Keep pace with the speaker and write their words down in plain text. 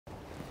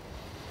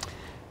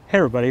Hey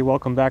everybody,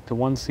 welcome back to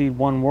One Seed,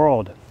 One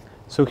World.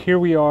 So here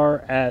we are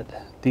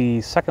at the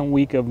second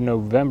week of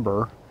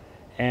November,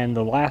 and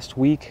the last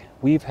week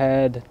we've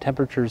had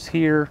temperatures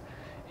here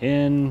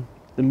in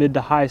the mid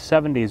to high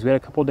 70s. We had a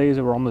couple days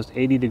that were almost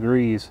 80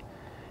 degrees.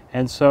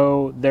 And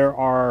so there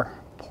are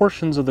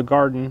portions of the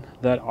garden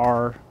that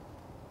are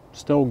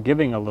still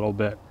giving a little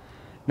bit.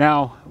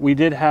 Now, we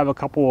did have a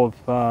couple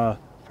of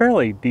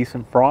fairly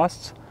decent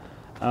frosts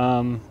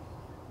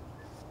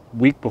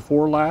week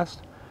before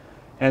last.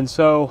 And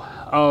so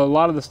a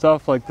lot of the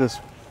stuff like this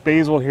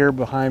basil here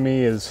behind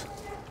me is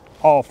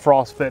all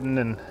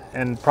frostbitten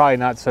and probably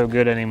not so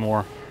good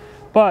anymore.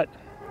 But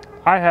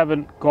I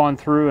haven't gone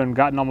through and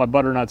gotten all my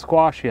butternut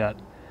squash yet.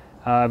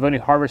 I've only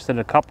harvested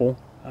a couple.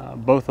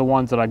 Both the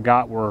ones that I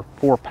got were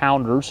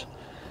 4-pounders.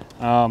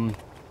 But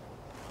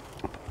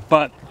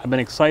I've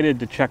been excited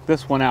to check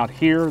this one out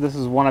here. This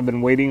is one I've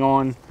been waiting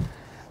on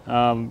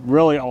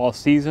really all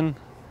season.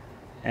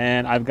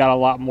 And I've got a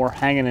lot more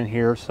hanging in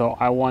here, so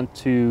I want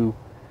to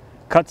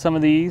cut some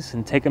of these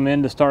and take them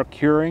in to start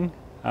curing,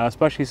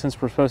 especially since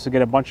we're supposed to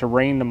get a bunch of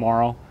rain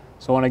tomorrow.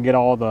 So I want to get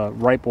all the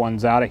ripe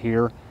ones out of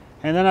here.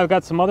 And then I've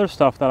got some other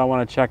stuff that I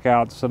want to check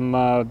out,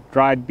 some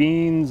dried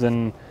beans,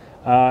 and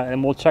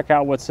we'll check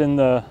out what's in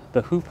the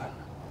hoop.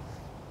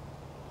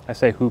 I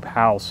say hoop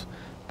house,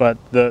 but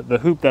the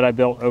hoop that I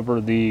built over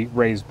the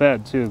raised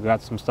bed too.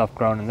 Got some stuff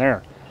growing in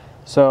there.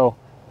 So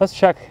let's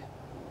check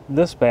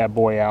this bad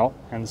boy out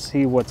and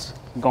see what's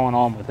going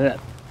on with it.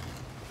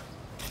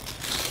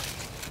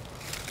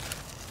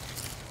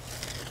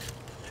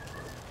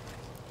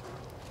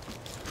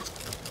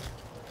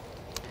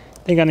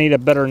 I think I need a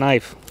better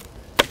knife.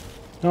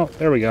 Oh,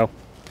 there we go.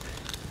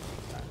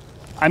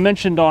 I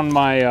mentioned on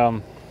my,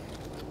 look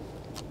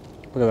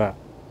at that,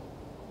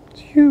 it's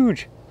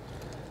huge.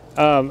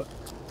 I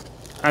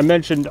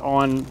mentioned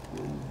on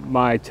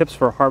my tips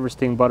for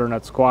harvesting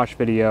butternut squash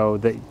video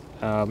that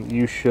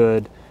you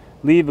should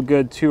leave a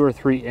good 2 or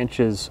 3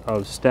 inches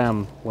of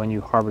stem when you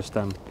harvest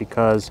them,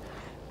 because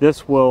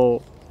this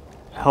will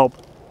help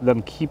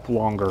them keep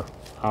longer.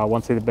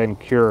 Once they've been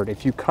cured.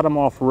 If you cut them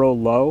off real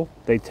low,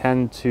 they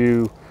tend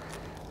to,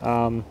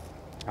 I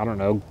don't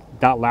know,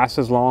 not last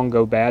as long,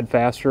 go bad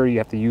faster. You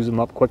have to use them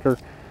up quicker.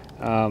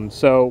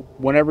 So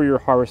whenever you're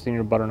harvesting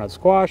your butternut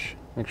squash,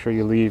 make sure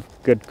you leave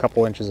a good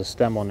couple inches of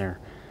stem on there.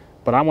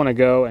 But I want to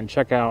go and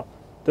check out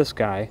this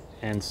guy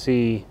and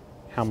see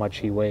how much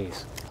he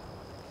weighs.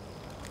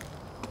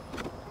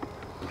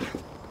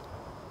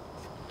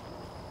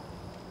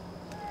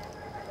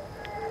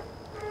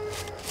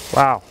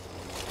 Wow.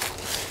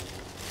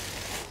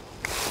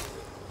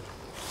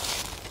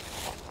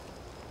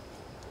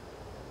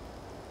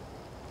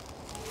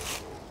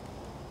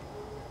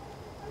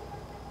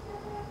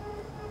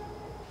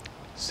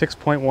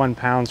 $6.1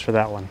 pounds for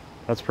that one.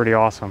 That's pretty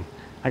awesome.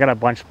 I got a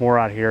bunch more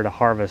out here to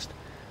harvest.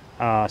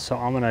 So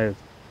I'm gonna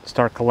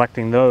start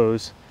collecting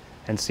those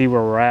and see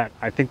where we're at.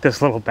 I think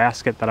this little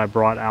basket that I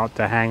brought out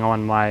to hang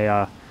on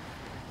my,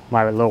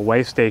 my little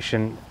weigh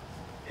station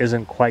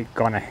isn't quite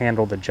gonna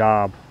handle the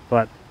job,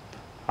 but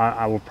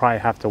I will probably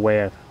have to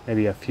weigh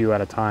maybe a few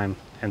at a time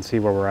and see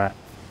where we're at.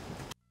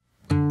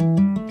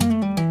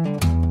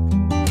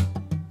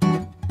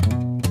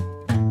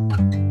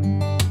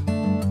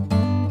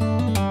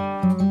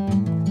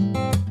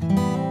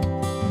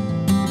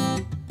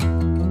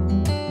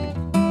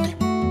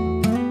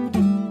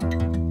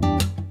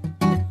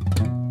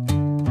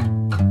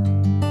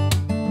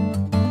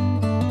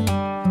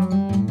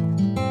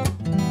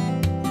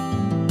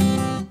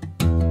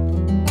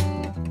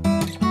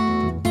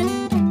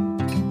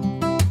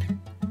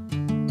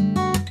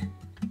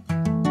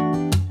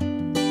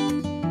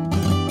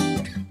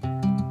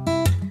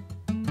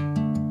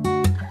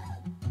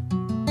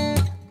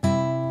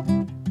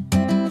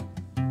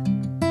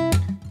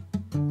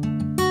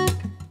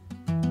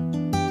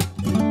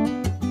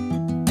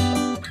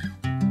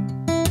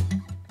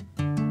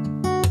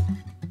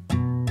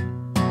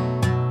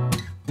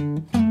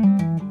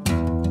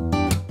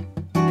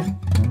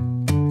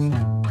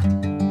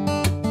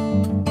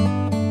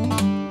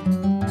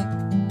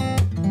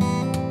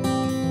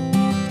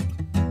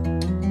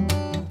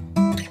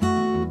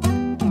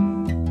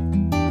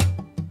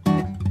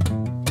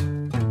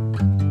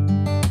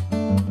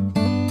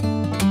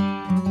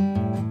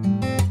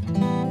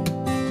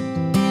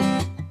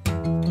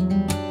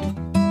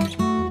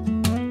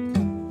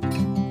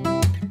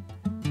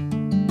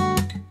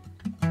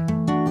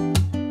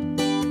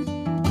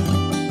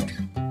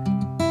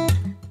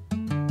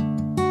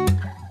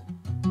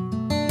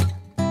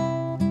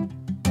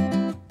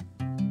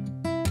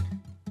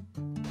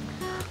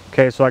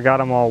 Okay, so I got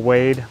them all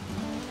weighed.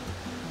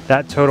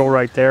 That total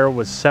right there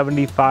was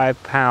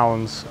 75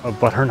 pounds of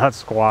butternut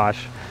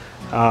squash,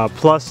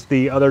 plus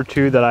the other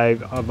 2 that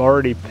I've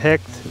already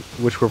picked,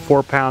 which were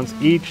 4 pounds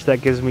each.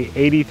 That gives me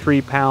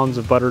 83 pounds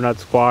of butternut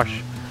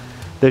squash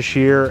this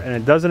year, and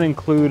it doesn't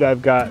include,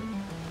 I've got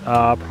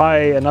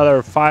probably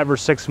another 5 or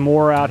 6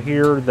 more out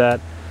here that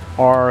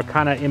are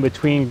kind of in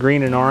between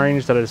green and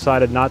orange that I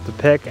decided not to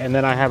pick, and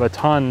then I have a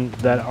ton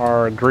that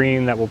are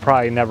green that will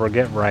probably never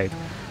get ripe.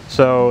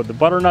 So the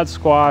butternut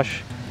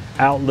squash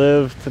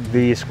outlived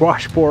the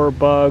squash borer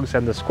bugs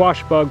and the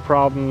squash bug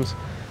problems.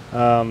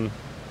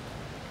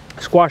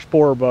 Squash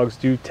borer bugs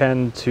do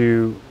tend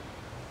to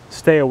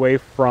stay away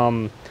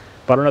from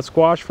butternut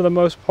squash for the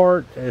most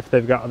part if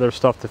they've got other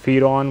stuff to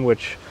feed on,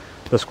 which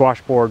the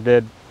squash borer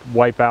did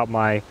wipe out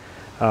my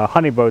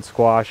honeyboat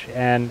squash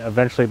and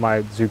eventually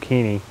my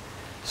zucchini.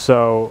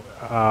 So,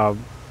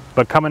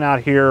 but coming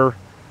out here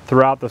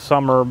throughout the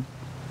summer,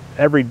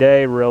 every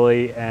day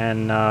really,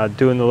 and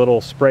doing the little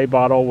spray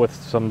bottle with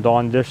some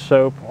Dawn dish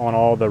soap on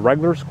all the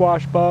regular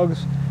squash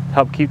bugs to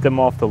help keep them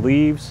off the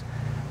leaves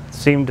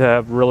seemed to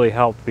have really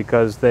helped,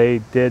 because they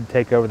did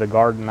take over the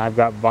garden. I've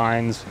got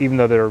vines, even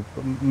though they're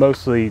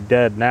mostly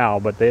dead now,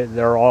 but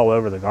they're all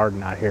over the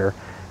garden out here.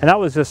 And that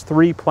was just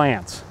 3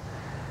 plants.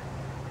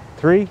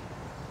 3?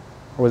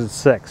 Or was it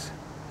 6?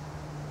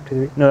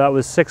 No, that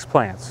was 6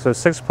 plants. So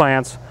 6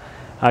 plants.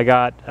 I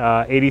got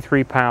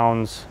 83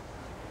 pounds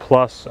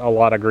plus a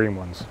lot of green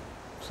ones.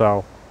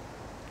 So,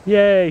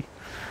 yay!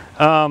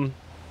 All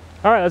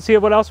right, let's see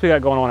what else we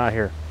got going on out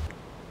here.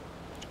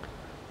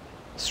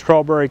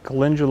 Strawberry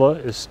calendula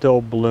is still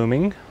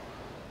blooming.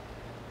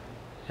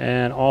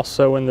 And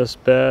also in this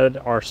bed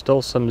are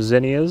still some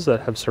zinnias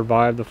that have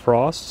survived the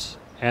frosts.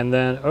 And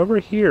then over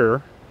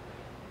here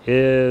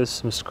is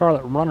some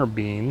scarlet runner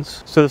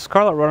beans. So the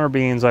scarlet runner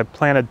beans, I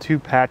planted 2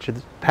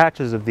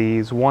 patches of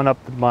these, one up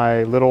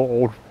my little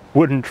old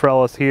wooden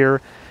trellis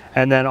here,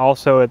 and then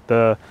also at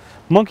the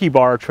monkey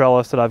bar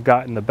trellis that I've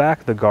got in the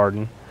back of the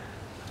garden.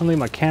 I'll leave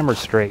my camera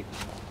straight.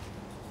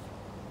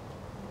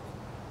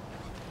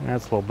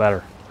 That's a little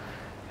better.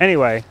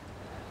 Anyway,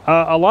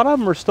 a lot of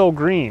them are still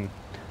green.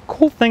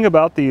 Cool thing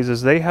about these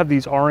is they have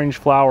these orange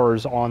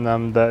flowers on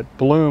them that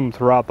bloom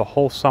throughout the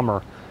whole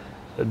summer.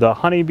 The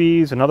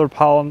honeybees and other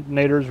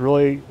pollinators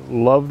really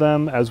love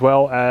them, as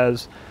well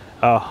as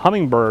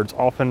hummingbirds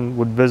often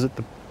would visit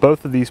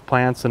both of these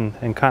plants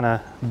and kind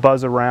of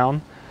buzz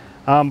around.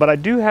 But I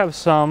do have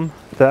some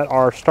that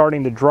are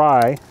starting to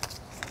dry,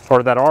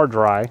 or that are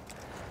dry,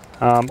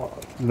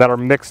 that are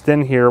mixed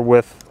in here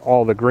with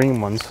all the green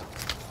ones.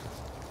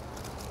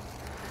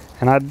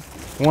 And I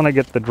want to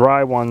get the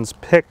dry ones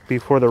picked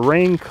before the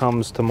rain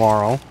comes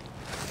tomorrow. I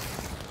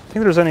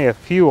think there's only a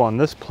few on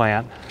this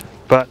plant,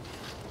 but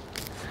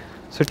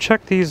so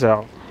check these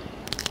out.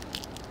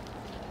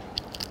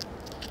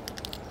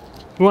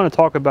 We want to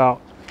talk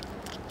about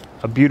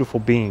a beautiful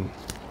bean.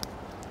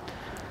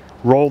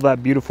 Roll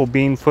that beautiful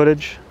bean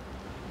footage.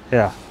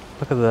 Yeah,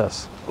 look at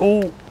this.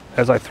 Oh,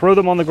 as I throw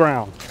them on the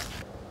ground.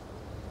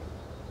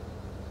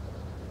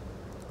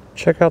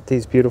 Check out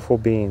these beautiful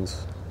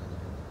beans.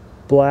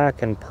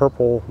 Black and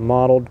purple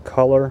mottled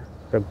color.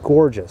 They're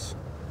gorgeous.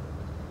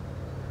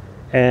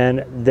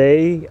 And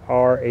they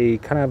are a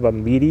kind of a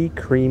meaty,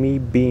 creamy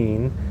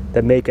bean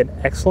that make an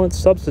excellent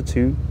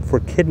substitute for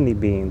kidney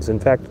beans. In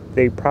fact,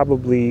 they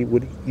probably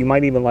would, you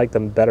might even like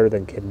them better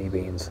than kidney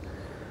beans.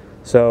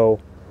 So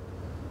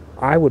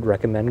I would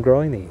recommend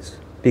growing these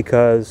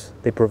because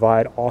they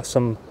provide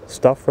awesome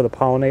stuff for the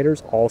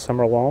pollinators all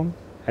summer long.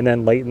 And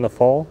then late in the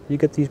fall, you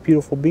get these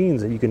beautiful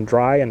beans that you can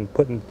dry and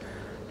put in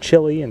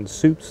chili and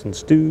soups and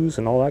stews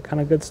and all that kind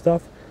of good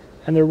stuff.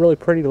 And they're really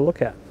pretty to look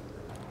at.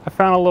 I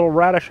found a little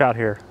radish out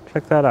here.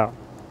 Check that out.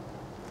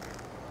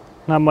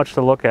 Not much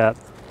to look at.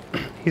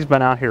 He's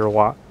been out here a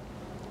while.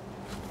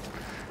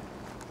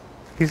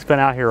 He's been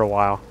out here a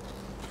while.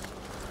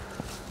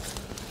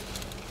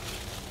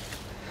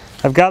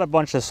 I've got a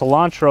bunch of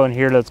cilantro in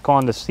here that's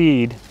gone to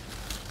seed.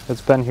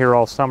 It's been here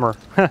all summer.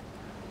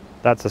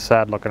 That's a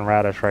sad looking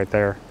radish right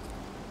there.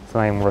 It's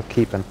not even worth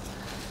keeping.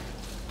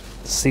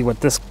 Let's see what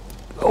this,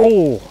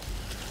 oh!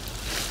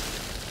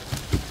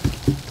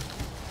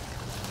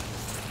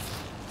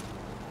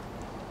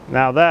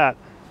 Now that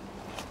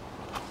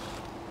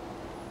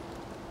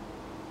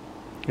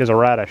is a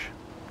radish.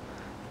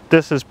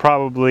 This is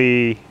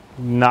probably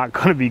not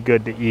going to be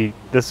good to eat.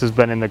 This has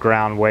been in the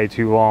ground way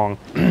too long.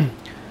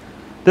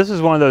 This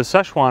is one of those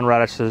Szechuan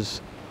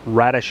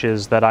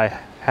radishes that I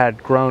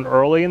had grown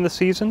early in the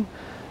season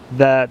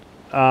that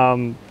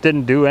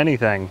didn't do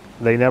anything.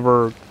 They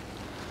never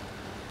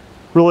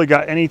really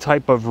got any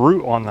type of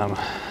root on them.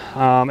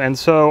 And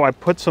so I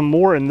put some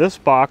more in this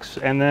box,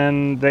 and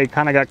then they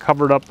kind of got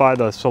covered up by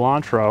the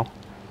cilantro,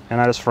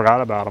 and I just forgot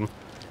about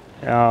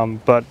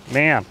them. But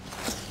man,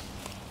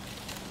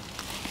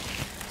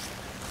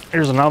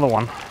 here's another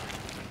one.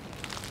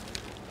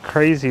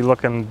 Crazy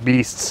looking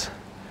beasts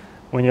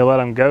when you let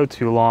them go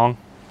too long.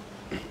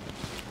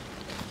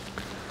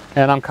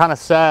 And I'm kind of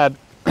sad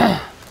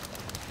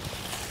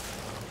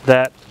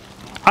that,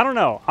 I don't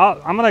know,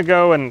 I'm gonna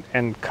go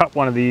and cut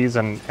one of these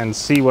and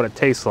see what it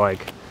tastes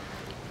like.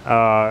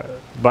 But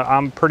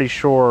I'm pretty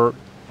sure,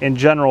 in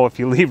general, if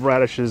you leave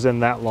radishes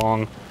in that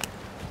long,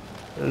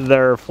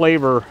 their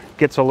flavor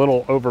gets a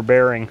little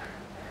overbearing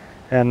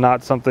and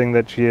not something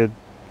that you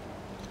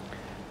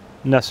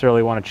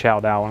necessarily want to chow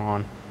down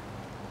on.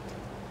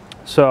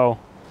 So,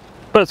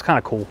 but it's kind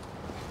of cool.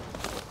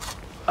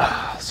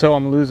 So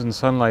I'm losing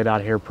sunlight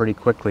out here pretty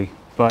quickly,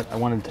 but I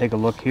wanted to take a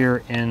look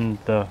here in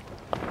the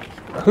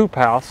hoop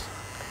house.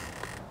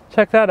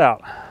 Check that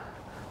out.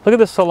 Look at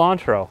this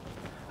cilantro.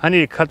 I need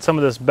to cut some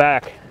of this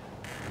back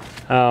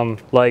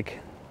like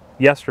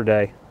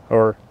yesterday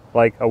or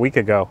like a week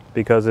ago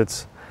because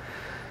it's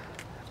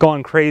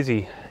gone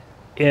crazy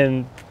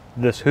in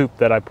this hoop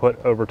that I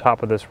put over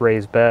top of this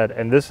raised bed.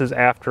 And this is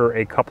after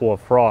a couple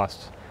of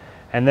frosts.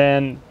 And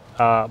then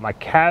my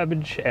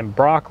cabbage and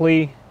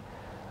broccoli,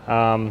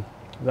 I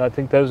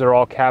think those are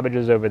all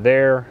cabbages over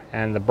there,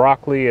 and the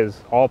broccoli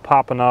is all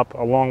popping up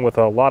along with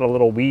a lot of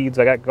little weeds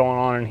I got going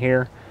on in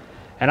here.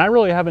 And I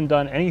really haven't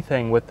done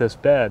anything with this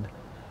bed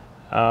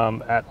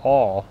at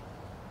all,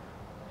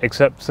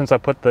 except since I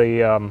put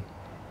the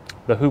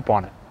hoop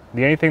on it.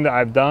 The only thing that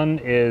I've done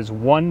is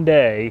one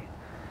day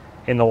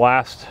in the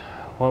last,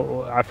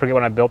 well, I forget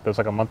when I built this,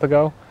 like a month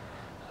ago,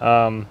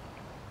 I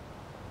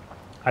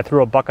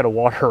threw a bucket of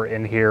water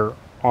in here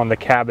on the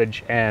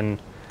cabbage and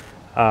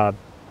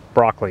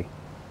broccoli.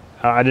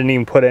 I didn't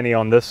even put any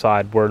on this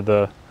side where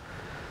the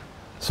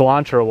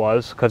cilantro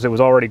was because it was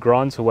already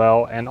grown so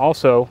well, and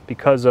also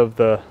because of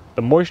the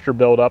moisture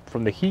buildup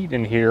from the heat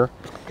in here,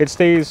 it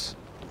stays,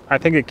 I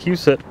think it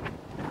keeps it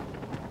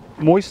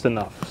moist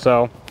enough.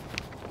 So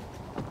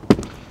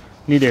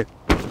need to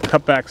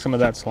cut back some of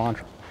that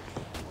cilantro.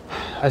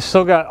 I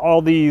still got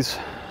all these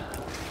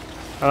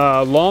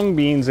long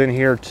beans in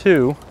here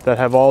too that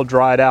have all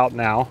dried out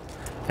now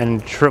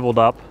and shriveled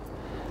up,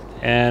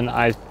 and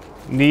I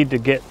need to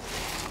get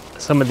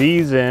some of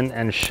these in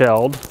and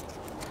shelled.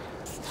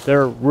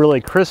 They're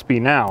really crispy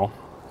now.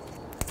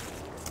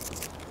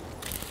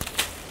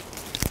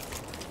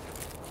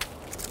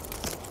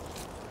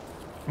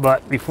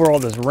 But before all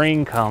this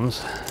rain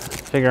comes, I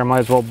figure I might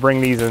as well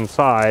bring these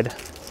inside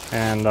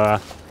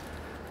and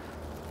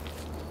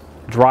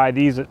dry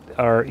these,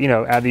 or you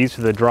know, add these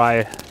to the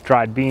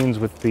dried beans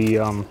with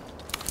the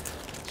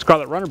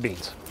scarlet runner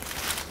beans.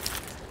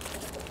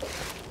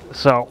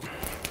 So,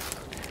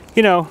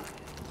 you know,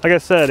 like I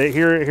said,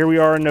 here we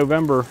are in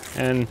November,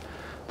 and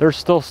there's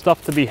still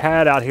stuff to be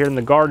had out here in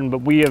the garden, but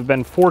we have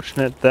been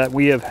fortunate that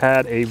we have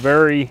had a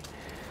very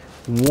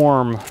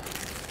warm,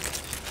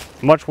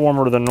 much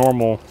warmer than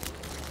normal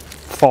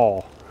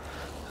fall.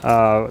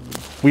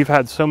 We've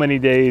had so many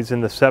days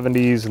in the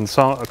 70s and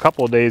a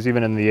couple of days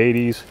even in the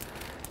 80s.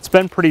 It's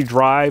been pretty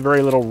dry,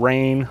 very little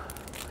rain,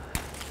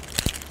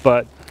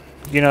 but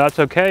you know, that's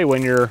okay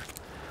when you're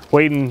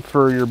waiting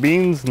for your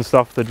beans and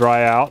stuff to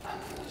dry out.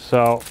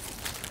 So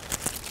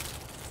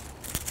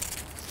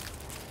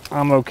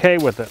I'm okay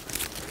with it.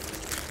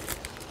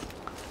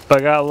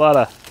 But I got a lot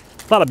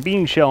of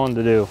bean shelling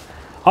to do.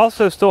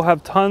 Also still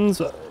have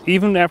tons,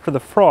 even after the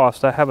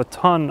frost, I have a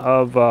ton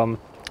of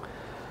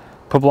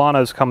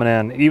poblanos coming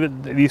in.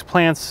 Even these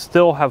plants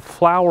still have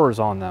flowers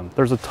on them.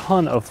 There's a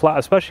ton of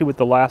flowers, especially with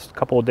the last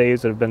couple of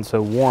days that have been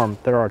so warm.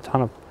 There are a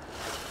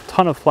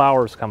ton of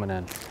flowers coming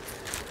in.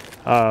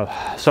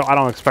 So I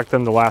don't expect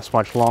them to last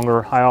much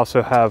longer. I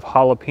also have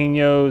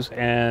jalapenos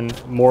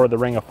and more of the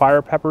ring of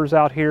fire peppers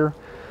out here.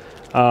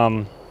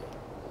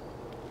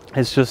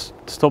 It's just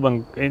still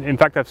been, in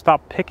fact, I've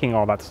stopped picking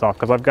all that stuff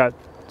because I've got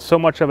so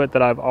much of it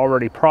that I've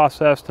already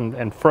processed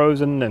and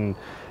frozen and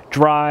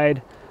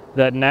dried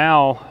that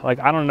now, like,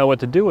 I don't know what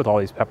to do with all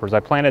these peppers. I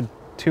planted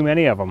too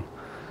many of them.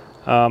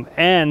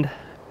 And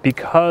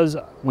because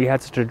we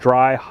had such a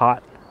dry,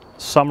 hot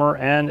summer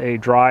and a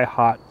dry,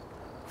 hot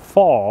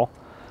fall,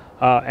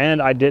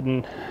 and I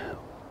didn't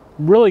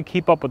really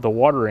keep up with the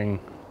watering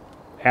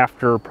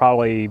after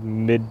probably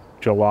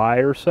mid-July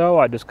or so.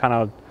 I just kind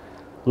of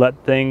let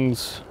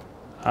things,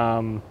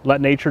 let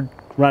nature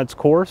run its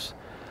course.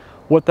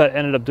 What that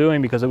ended up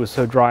doing, because it was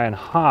so dry and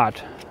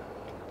hot,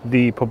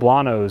 the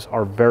poblanos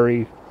are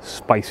very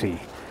spicy.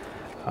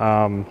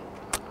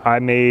 I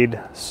made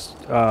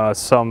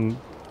some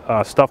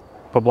stuffed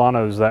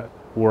poblanos that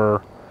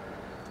were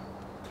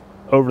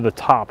over the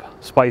top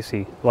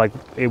spicy. Like,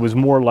 it was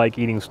more like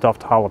eating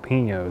stuffed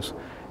jalapenos.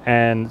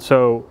 And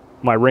so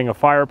my ring of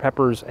fire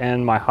peppers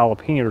and my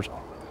jalapenos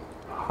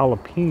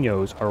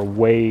are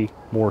way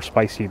more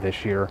spicy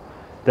this year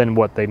than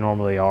what they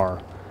normally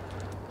are.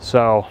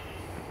 So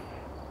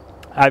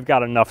I've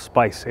got enough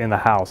spice in the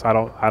house. I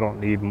don't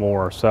need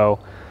more. So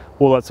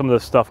we'll let some of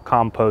this stuff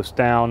compost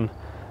down.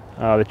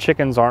 The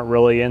chickens aren't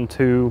really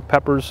into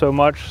peppers so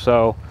much,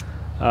 so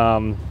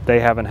they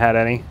haven't had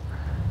any.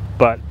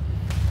 But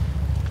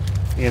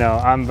you know,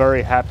 I'm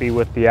very happy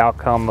with the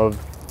outcome of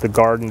the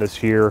garden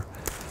this year.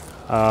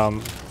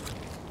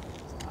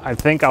 I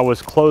think I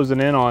was closing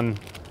in on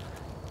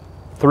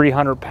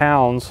 300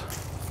 pounds,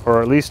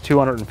 or at least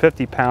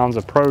 250 pounds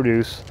of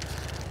produce,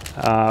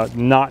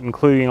 not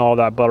including all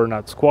that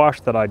butternut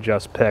squash that I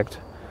just picked.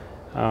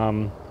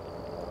 And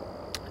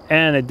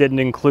it didn't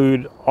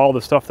include all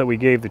the stuff that we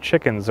gave the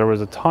chickens. There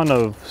was a ton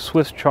of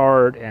Swiss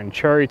chard and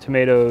cherry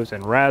tomatoes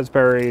and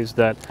raspberries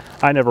that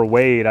I never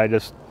weighed. I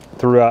just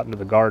threw out into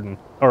the garden,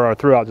 or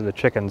threw out to the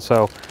chickens.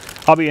 So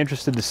I'll be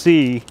interested to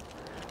see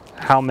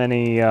how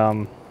many,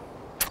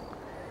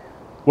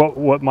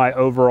 what my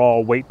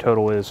overall weight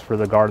total is for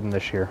the garden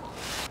this year.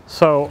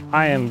 So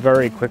I am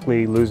very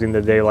quickly losing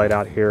the daylight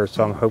out here,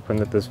 so I'm hoping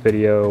that this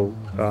video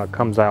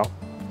comes out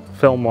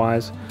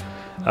film-wise.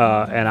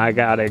 And I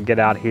gotta get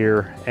out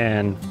here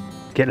and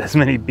get as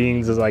many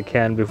beans as I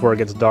can before it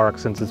gets dark,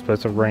 since it's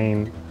supposed to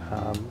rain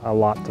a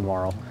lot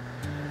tomorrow.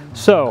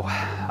 So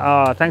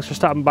thanks for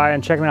stopping by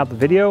and checking out the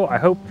video. I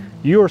hope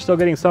you are still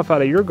getting stuff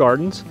out of your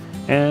gardens,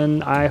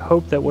 and I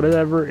hope that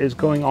whatever is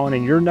going on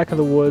in your neck of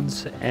the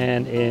woods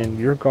and in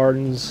your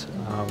gardens,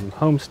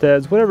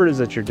 homesteads, whatever it is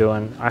that you're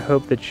doing, I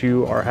hope that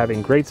you are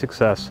having great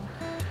success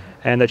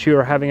and that you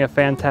are having a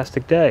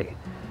fantastic day.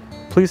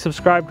 Please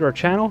subscribe to our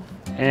channel,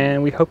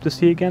 and we hope to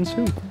see you again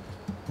soon.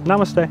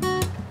 Namaste.